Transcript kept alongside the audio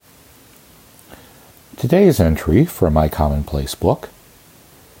Today's entry from my Commonplace book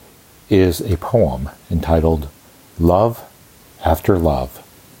is a poem entitled Love After Love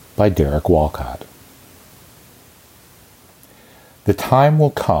by Derek Walcott. The time will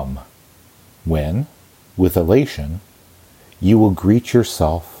come when, with elation, you will greet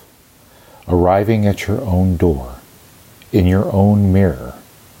yourself, arriving at your own door, in your own mirror,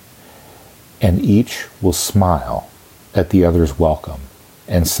 and each will smile at the other's welcome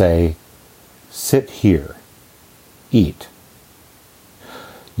and say, "Sit here, eat."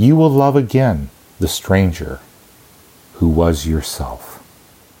 You will love again the stranger who was yourself.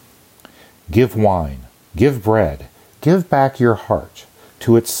 Give wine, give bread, give back your heart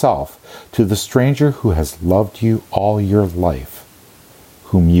to itself, to the stranger who has loved you all your life,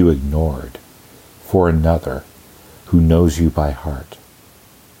 whom you ignored, for another who knows you by heart.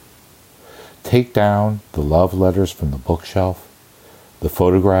 Take down the love letters from the bookshelf, the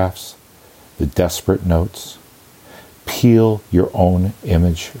photographs, the desperate notes. Peel your own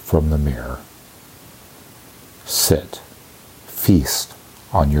image from the mirror. Sit, feast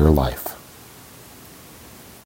on your life.